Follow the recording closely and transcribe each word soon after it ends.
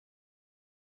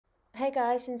Hey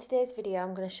guys, in today's video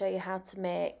I'm going to show you how to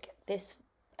make this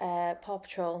Paw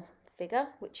Patrol figure,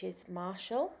 which is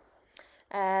Marshall.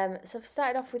 So I've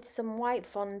started off with some white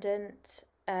fondant.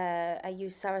 I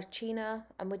use Saracino,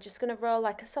 and we're just going to roll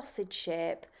like a sausage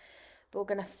shape, but we're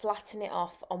going to flatten it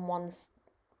off on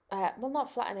well,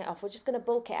 not flatten it off, we're just going to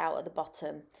bulk it out at the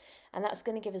bottom, and that's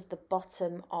going to give us the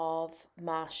bottom of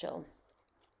Marshall.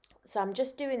 So I'm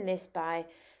just doing this by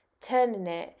turning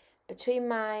it between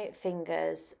my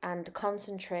fingers and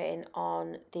concentrating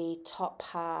on the top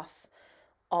half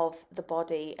of the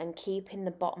body and keeping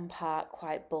the bottom part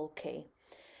quite bulky.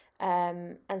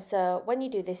 And so when you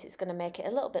do this, it's going to make it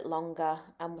a little bit longer,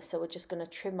 and so we're just going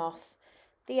to trim off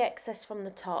the excess from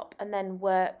the top and then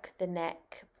work the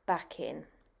neck back in.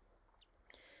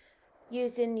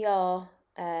 Using your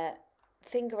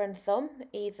finger and thumb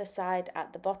either side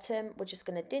at the bottom, we're just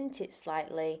going to dint it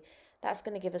slightly. That's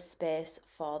going to give us space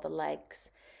for the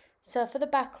legs. So for the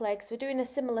back legs, we're doing a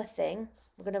similar thing.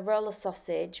 We're going to roll a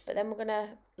sausage, but then we're going to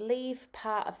leave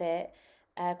part of it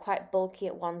quite bulky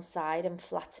at one side and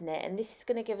flatten it. And this is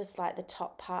going to give us like the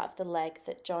top part of the leg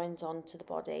that joins onto the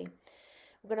body.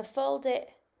 We're going to fold it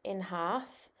in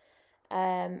half.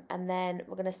 And then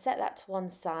we're going to set that to one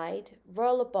side,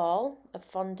 roll a ball of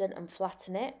fondant and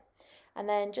flatten it. And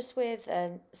then just with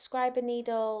a scriber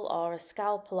needle or a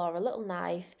scalpel or a little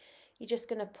knife, you're just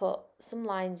going to put some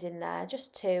lines in there,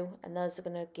 just two, and those are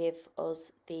going to give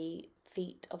us the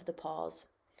feet of the paws.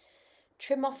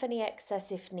 Trim off any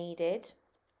excess if needed.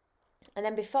 And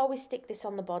then before we stick this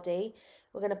on the body,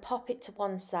 we're going to pop it to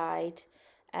one side,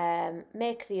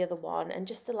 make the other one, and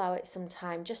just allow it some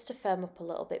time just to firm up a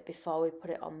little bit before we put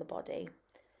it on the body.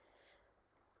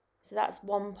 So that's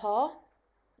one paw,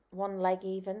 one leg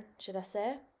even, should I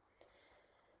say.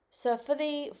 So for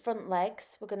the front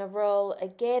legs, we're going to roll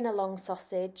again a long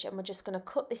sausage, and we're just going to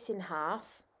cut this in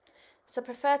half. So I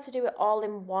prefer to do it all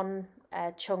in one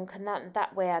chunk, and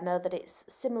that way I know that it's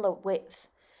similar width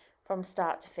from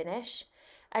start to finish.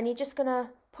 And you're just going to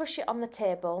push it on the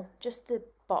table, just the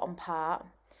bottom part,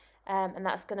 and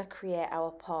that's going to create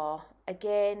our paw.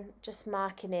 Again, just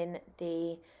marking in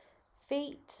the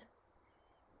feet.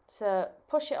 So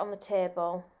push it on the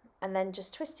table and then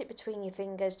just twist it between your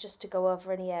fingers just to go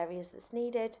over any areas that's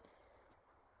needed,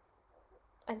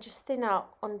 and just thin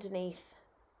out underneath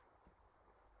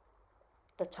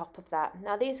the top of that.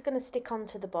 Now these are going to stick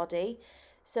onto the body,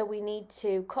 so we need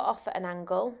to cut off at an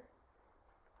angle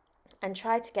and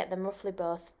try to get them roughly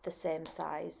both the same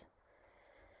size.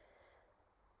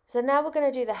 So now we're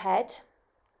going to do the head.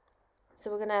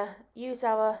 So we're going to use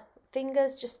our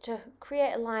fingers just to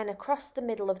create a line across the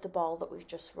middle of the ball that we've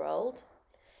just rolled,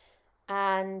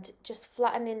 and just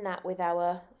flattening that with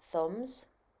our thumbs.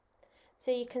 So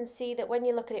you can see that when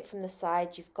you look at it from the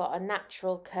side, you've got a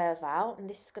natural curve out, and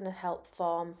this is going to help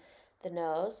form the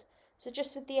nose. So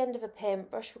just with the end of a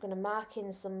paintbrush, we're going to mark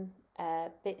in some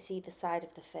bits either side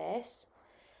of the face,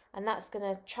 and that's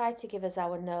going to try to give us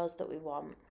our nose that we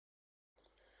want.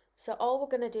 So all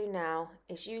we're going to do now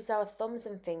is use our thumbs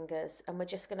and fingers, and we're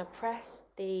just going to press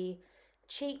the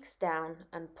cheeks down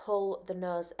and pull the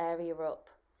nose area up.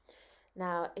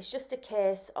 Now it's just a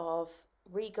case of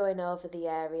re-going over the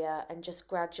area and just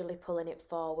gradually pulling it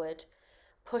forward,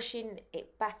 pushing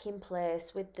it back in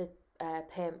place with the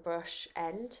paintbrush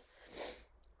end.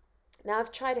 Now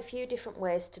I've tried a few different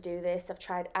ways to do this. I've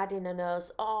tried adding a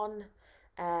nose on,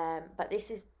 but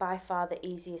this is by far the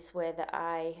easiest way that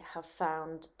I have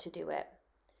found to do it.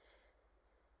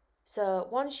 So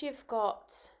once you've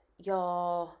got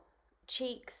your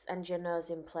cheeks and your nose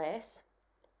in place,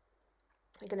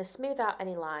 you're going to smooth out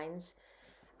any lines,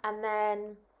 and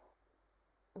then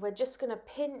we're just going to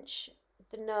pinch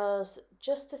the nose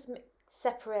just to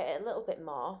separate it a little bit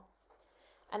more.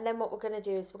 And then what we're going to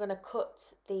do is we're going to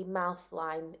cut the mouth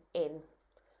line in.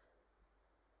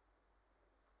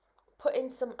 Put in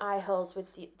some eye holes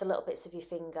with the little bits of your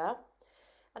finger,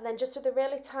 and then just with a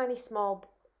really tiny small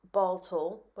ball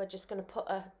tool, we're just going to put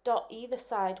a dot either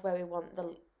side where we want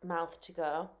the mouth to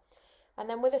go. And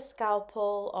then with a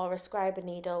scalpel or a scriber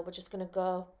needle, we're just going to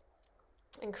go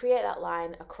and create that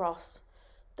line across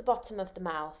the bottom of the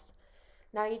mouth.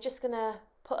 Now you're just going to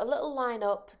put a little line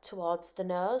up towards the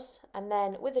nose, and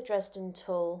then with a Dresden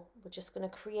tool, we're just going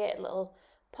to create a little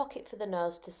pocket for the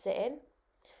nose to sit in.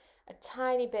 A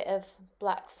tiny bit of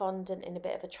black fondant in a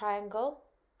bit of a triangle.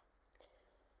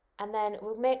 And then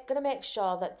we're going to make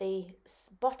sure that the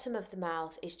bottom of the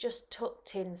mouth is just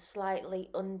tucked in slightly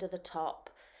under the top.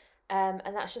 And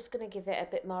that's just going to give it a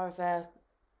bit more of a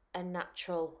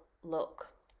natural look.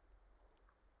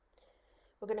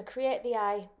 We're going to create the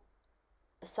eye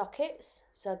sockets.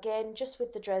 So again, just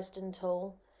with the Dresden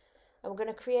tool, And we're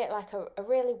going to create like a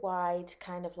really wide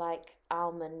kind of like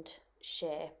almond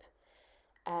shape.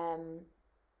 I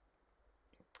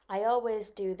always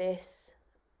do this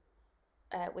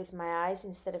with my eyes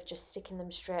instead of just sticking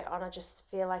them straight on. I just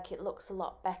feel like it looks a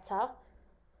lot better.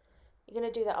 You're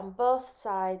going to do that on both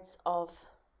sides of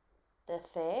the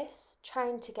face,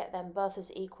 trying to get them both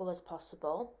as equal as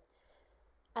possible.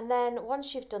 And then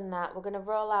once you've done that, we're going to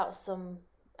roll out some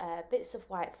bits of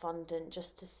white fondant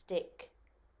just to stick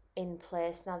in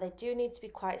place. Now they do need to be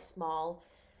quite small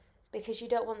because you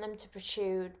don't want them to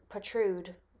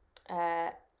protrude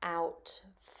out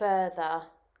further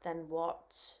than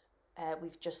what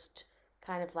we've just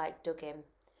kind of like dug in.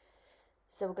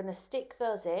 So we're going to stick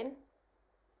those in,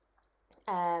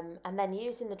 and then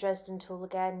using the Dresden tool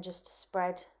again just to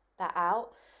spread that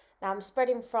out. Now I'm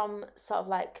spreading from sort of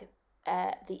like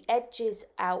the edges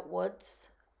outwards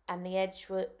and the edge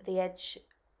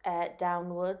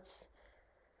downwards,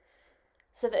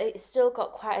 so that it's still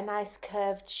got quite a nice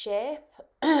curved shape.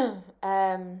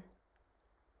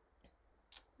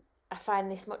 I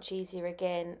find this much easier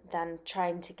again than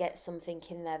trying to get something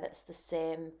in there that's the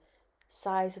same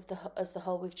size of as the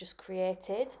hole we've just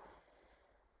created.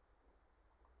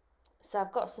 So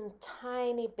I've got some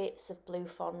tiny bits of blue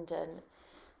fondant.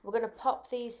 We're going to pop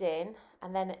these in,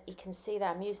 and then you can see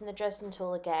that I'm using the Dresden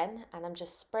tool again, and I'm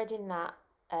just spreading that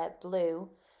blue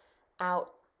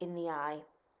out in the eye.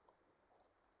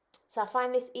 So I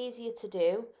find this easier to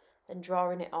do than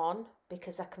drawing it on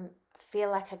because I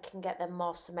feel like I can get them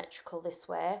more symmetrical this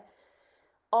way.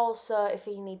 Also, if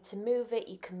you need to move it,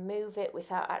 you can move it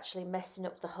without actually messing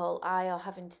up the whole eye or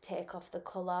having to take off the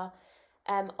colour.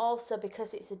 Also,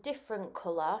 because it's a different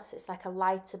colour, so it's like a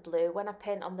lighter blue, when I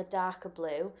paint on the darker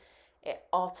blue, it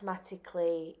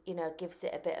automatically, you know, gives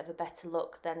it a bit of a better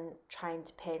look than trying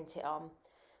to paint it on.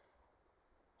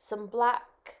 Some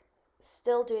black,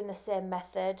 still doing the same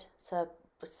method, so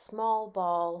a small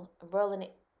ball, rolling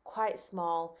it quite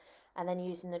small, and then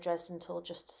using the Dresden tool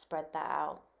just to spread that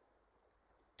out.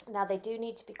 Now they do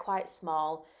need to be quite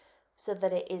small so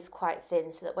that it is quite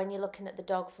thin, so that when you're looking at the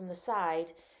dog from the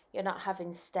side, you're not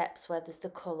having steps where there's the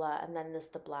colour and then there's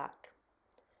the black.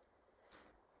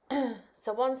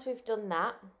 So once we've done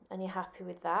that and you're happy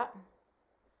with that,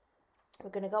 we're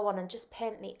going to go on and just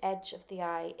paint the edge of the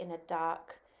eye in a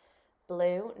dark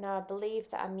blue. Now I believe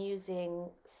that I'm using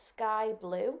sky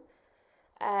blue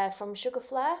from Sugar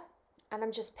Flare, and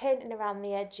I'm just painting around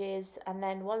the edges, and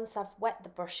then once I've wet the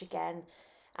brush again,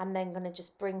 I'm then going to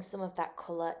just bring some of that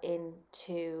colour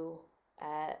into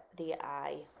the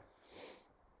eye.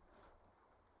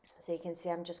 So you can see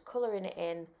I'm just colouring it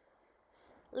in,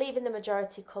 leaving the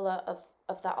majority colour of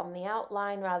that on the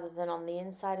outline rather than on the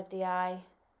inside of the eye.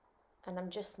 And I'm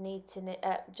just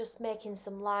just making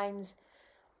some lines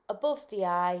above the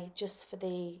eye, just for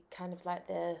the kind of like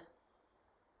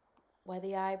where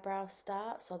the eyebrow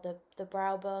starts, or the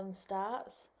brow bone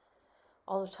starts,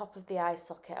 or the top of the eye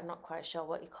socket. I'm not quite sure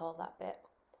what you call that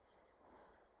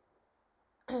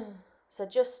bit. So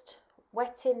just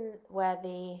wetting where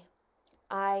the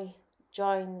eye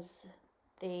joins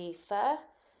the fur,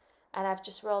 and I've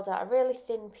just rolled out a really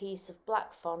thin piece of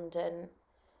black fondant,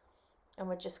 and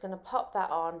we're just going to pop that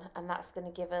on, and that's going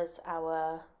to give us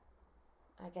our,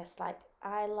 I guess, like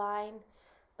eye line,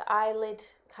 the eyelid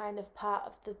kind of part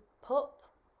of the pup.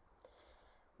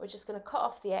 We're just going to cut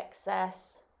off the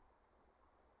excess,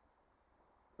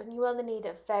 and you only need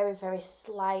a very, very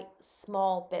slight,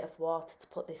 small bit of water to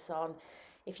put this on.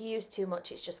 If you use too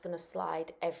much, it's just going to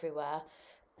slide everywhere,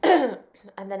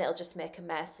 and then it'll just make a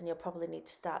mess, and you'll probably need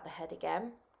to start the head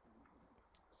again.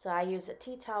 So I use a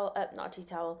tea towel, not a tea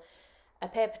towel, a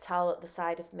paper towel at the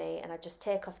side of me, and I just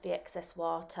take off the excess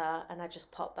water and I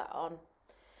just pop that on.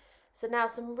 So now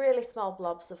some really small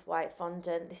blobs of white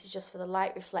fondant. This is just for the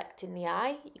light reflecting the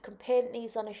eye. You can paint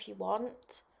these on if you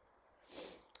want.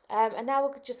 And now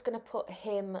we're just going to put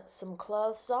him some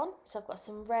clothes on. So I've got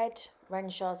some red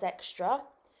Renshaw's Extra,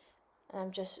 and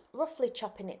I'm just roughly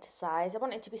chopping it to size. I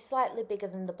want it to be slightly bigger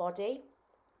than the body,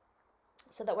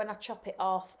 so that when I chop it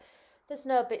off, there's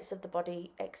no bits of the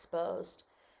body exposed.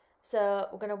 So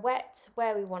we're going to wet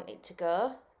where we want it to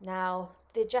go. Now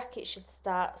the jacket should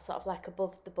start sort of like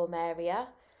above the bum area.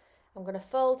 I'm going to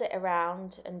fold it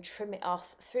around and trim it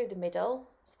off through the middle.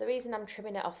 So the reason I'm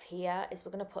trimming it off here is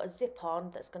we're going to put a zip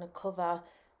on that's going to cover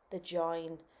the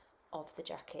join of the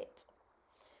jacket.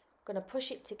 I'm going to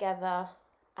push it together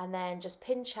and then just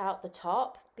pinch out the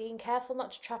top, being careful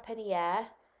not to trap any air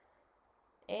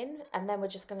in, and then we're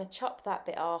just going to chop that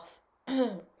bit off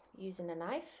using a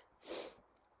knife.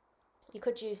 You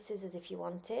could use scissors if you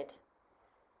wanted.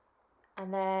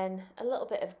 And then a little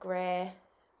bit of grey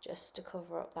just to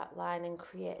cover up that line and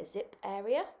create a zip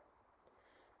area.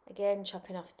 Again,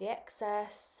 chopping off the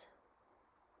excess.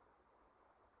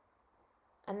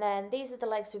 And then these are the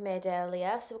legs we made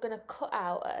earlier, so we're going to cut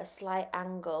out at a slight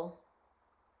angle.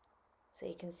 So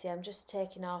you can see I'm just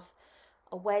taking off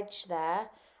a wedge there,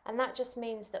 and that just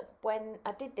means that when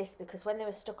I did this, because when they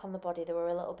were stuck on the body they were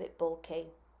a little bit bulky,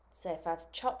 so if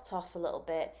I've chopped off a little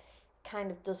bit, it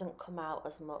kind of doesn't come out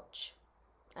as much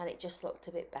and it just looked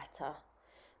a bit better.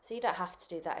 So you don't have to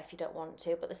do that if you don't want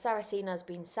to, but the Saraceno's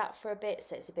been sat for a bit,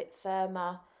 so it's a bit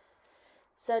firmer.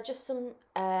 So just some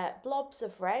blobs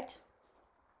of red.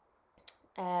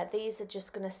 These are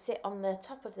just going to sit on the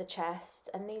top of the chest,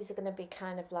 and these are going to be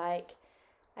kind of like,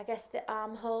 I guess, the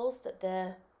armholes that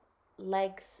the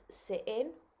legs sit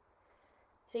in.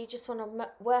 So you just want to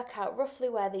work out roughly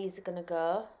where these are going to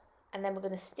go, and then we're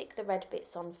going to stick the red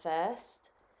bits on first.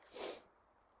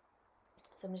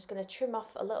 So I'm just going to trim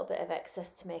off a little bit of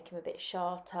excess to make him a bit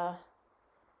shorter.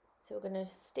 So we're going to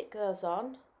stick those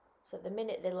on. So at the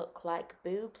minute they look like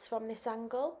boobs from this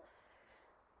angle.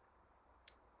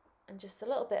 And just a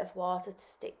little bit of water to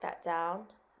stick that down.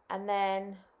 And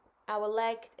then our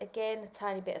leg, again, a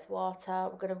tiny bit of water.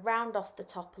 We're going to round off the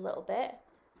top a little bit.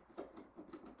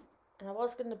 And I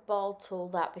was going to ball tool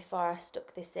that before I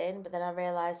stuck this in, but then I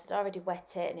realised I'd already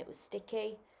wet it and it was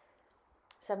sticky.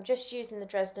 So I'm just using the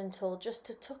Dresden tool just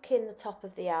to tuck in the top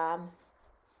of the arm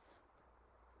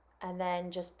and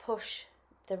then just push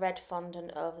the red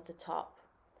fondant over the top.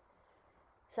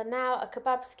 So now a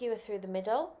kebab skewer through the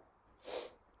middle.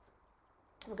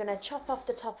 We're going to chop off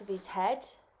the top of his head,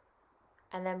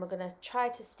 and then we're going to try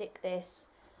to stick this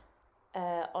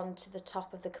onto the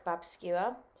top of the kebab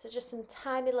skewer. So just some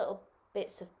tiny little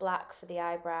bits of black for the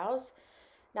eyebrows.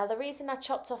 Now the reason I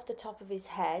chopped off the top of his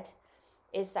head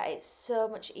is that it's so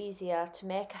much easier to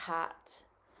make a hat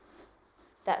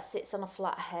that sits on a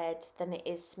flat head than it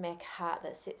is to make a hat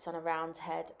that sits on a round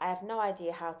head. I have no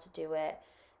idea how to do it.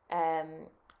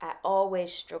 I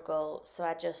always struggle, so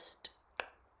I just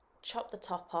chop the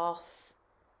top off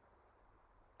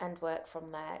and work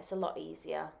from there. It's a lot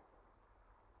easier.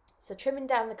 So trimming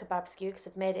down the kebab skewer because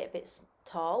I've made it a bit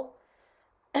tall.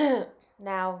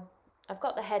 Now I've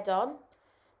got the head on,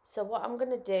 so what I'm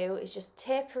going to do is just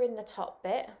taper in the top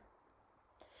bit,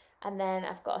 and then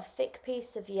I've got a thick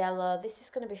piece of yellow. This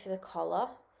is going to be for the collar,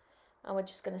 and we're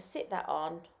just going to sit that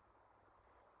on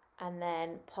and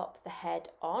then pop the head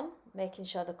on, making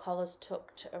sure the collar's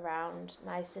tucked around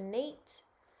nice and neat.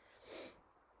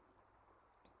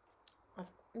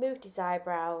 I've moved his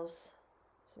eyebrows,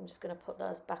 so I'm just going to put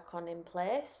those back on in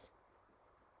place.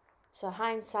 So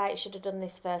hindsight, should have done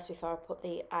this first before I put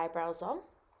the eyebrows on.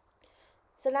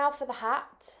 So now for the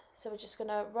hat. So we're just going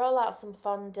to roll out some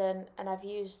fondant, and I've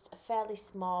used a fairly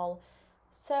small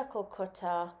circle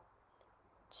cutter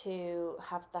to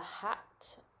have the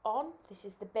hat on. This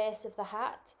is the base of the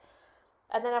hat.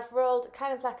 And then I've rolled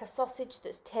kind of like a sausage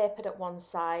that's tapered at one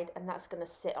side, and that's going to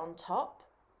sit on top.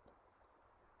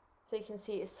 So you can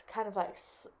see it's kind of like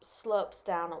slopes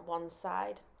down at one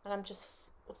side. And I'm just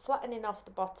flattening off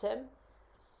the bottom,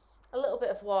 a little bit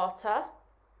of water,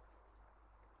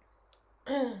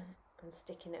 and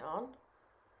sticking it on.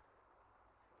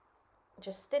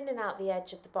 Just thinning out the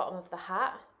edge of the bottom of the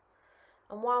hat.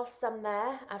 And whilst I'm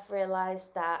there, I've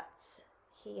realised that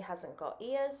he hasn't got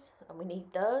ears, and we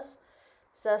need those.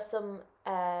 So some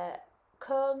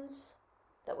cones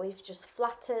that we've just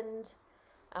flattened,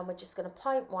 and we're just going to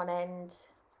point one end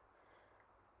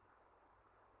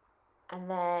and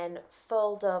then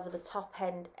fold over the top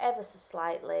end ever so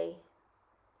slightly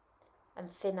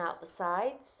and thin out the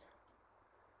sides.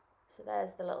 So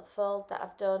there's the little fold that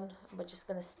I've done, and we're just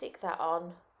going to stick that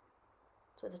on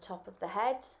to the top of the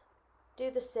head.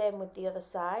 Do the same with the other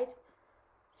side.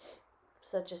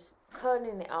 So just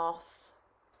coning it off,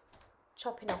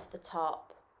 chopping off the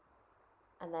top,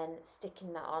 and then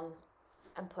sticking that on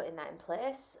and putting that in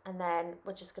place. And then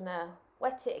we're just going to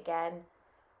wet it again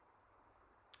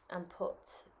and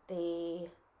put the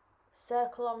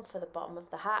circle on for the bottom of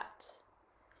the hat.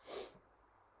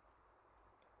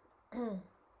 And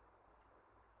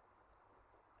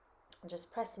just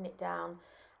pressing it down,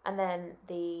 and then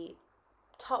the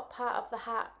top part of the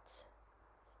hat.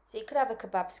 So you could have a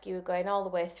kebab skewer going all the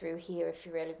way through here if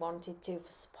you really wanted to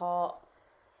for support.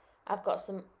 I've got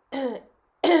some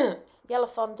yellow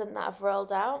fondant that I've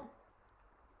rolled out,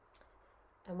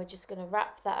 and we're just going to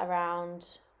wrap that around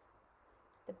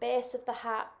the base of the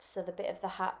hat, so the bit of the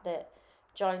hat that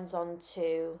joins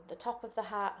onto the top of the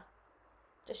hat,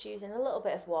 just using a little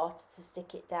bit of water to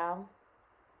stick it down.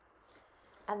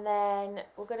 And then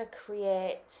we're going to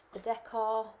create the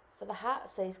decor for the hat.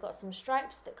 So he's got some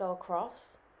stripes that go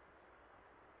across,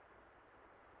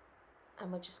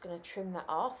 And we're just going to trim that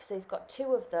off. So he's got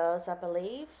 2 of those, I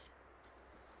believe.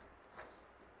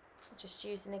 Just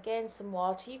using again some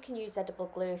water. You can use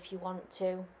edible glue if you want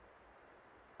to.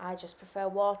 I just prefer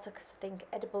water because I think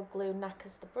edible glue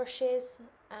knackers the brushes,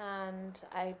 and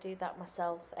I do that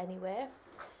myself anyway.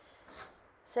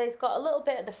 So he's got a little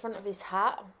bit at the front of his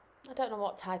hat. I don't know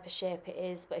what type of shape it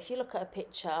is, but if you look at a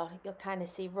picture, you'll kind of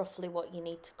see roughly what you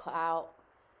need to cut out.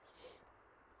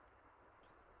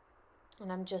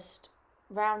 And I'm just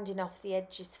rounding off the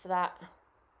edges for that,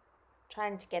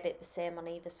 trying to get it the same on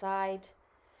either side.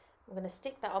 I'm going to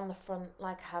stick that on the front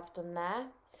like I have done there.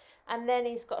 And then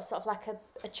he's got sort of like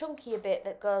a chunkier bit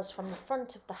that goes from the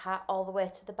front of the hat all the way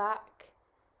to the back.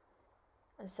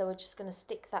 And so we're just going to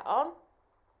stick that on,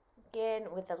 again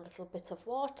with a little bit of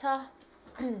water.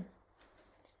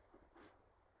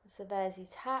 So there's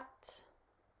his hat.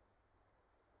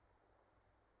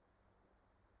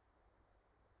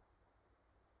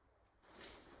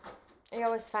 I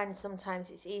always find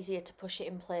sometimes it's easier to push it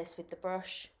in place with the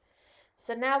brush.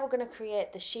 So now we're going to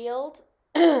create the shield.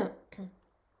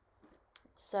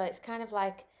 So it's kind of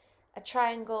like a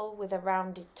triangle with a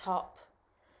rounded top.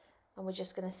 And we're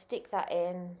just going to stick that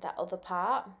in, that other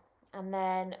part. And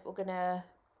then we're going to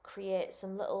create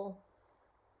some little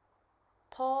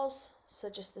paws. So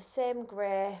just the same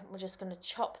grey. We're just going to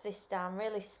chop this down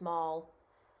really small.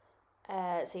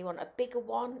 So you want a bigger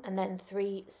one and then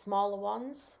 3 smaller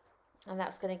ones. And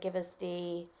that's going to give us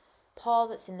the paw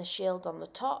that's in the shield on the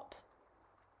top.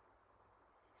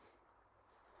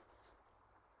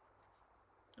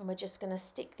 And we're just going to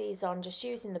stick these on just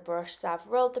using the brush. So I've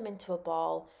rolled them into a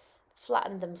ball,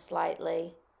 flattened them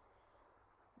slightly,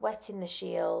 wetting the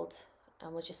shield,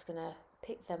 and we're just going to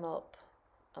pick them up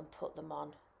and put them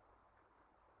on.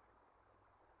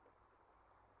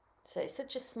 So it's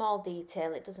such a small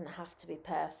detail, it doesn't have to be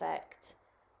perfect.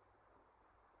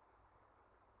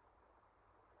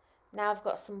 Now I've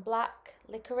got some black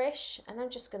licorice and I'm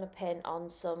just going to paint on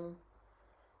some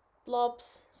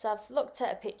blobs. So I've looked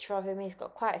at a picture of him, he's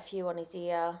got quite a few on his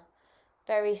ear,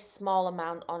 very small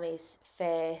amount on his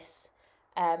face,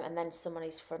 and then some on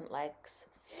his front legs.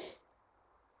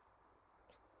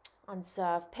 And so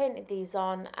I've painted these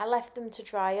on. I left them to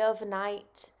dry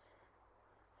overnight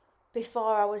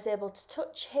before I was able to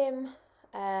touch him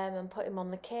and put him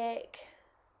on the cake.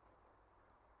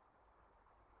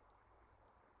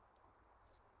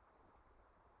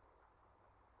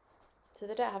 So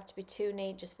they don't have to be too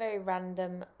neat, just very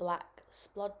random black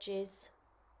splodges.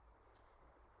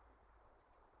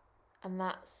 And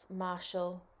that's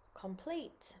Marshall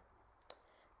complete.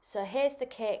 So here's the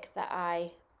cake that I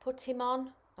put him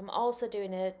on. I'm also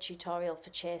doing a tutorial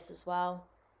for Chase as well.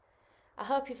 I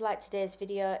hope you've liked today's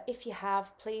video. If you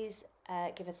have, please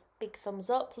give a big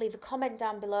thumbs up, leave a comment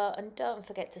down below, and don't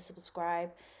forget to subscribe.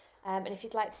 And if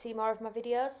you'd like to see more of my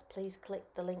videos, please click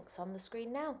the links on the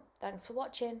screen now. Thanks for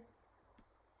watching.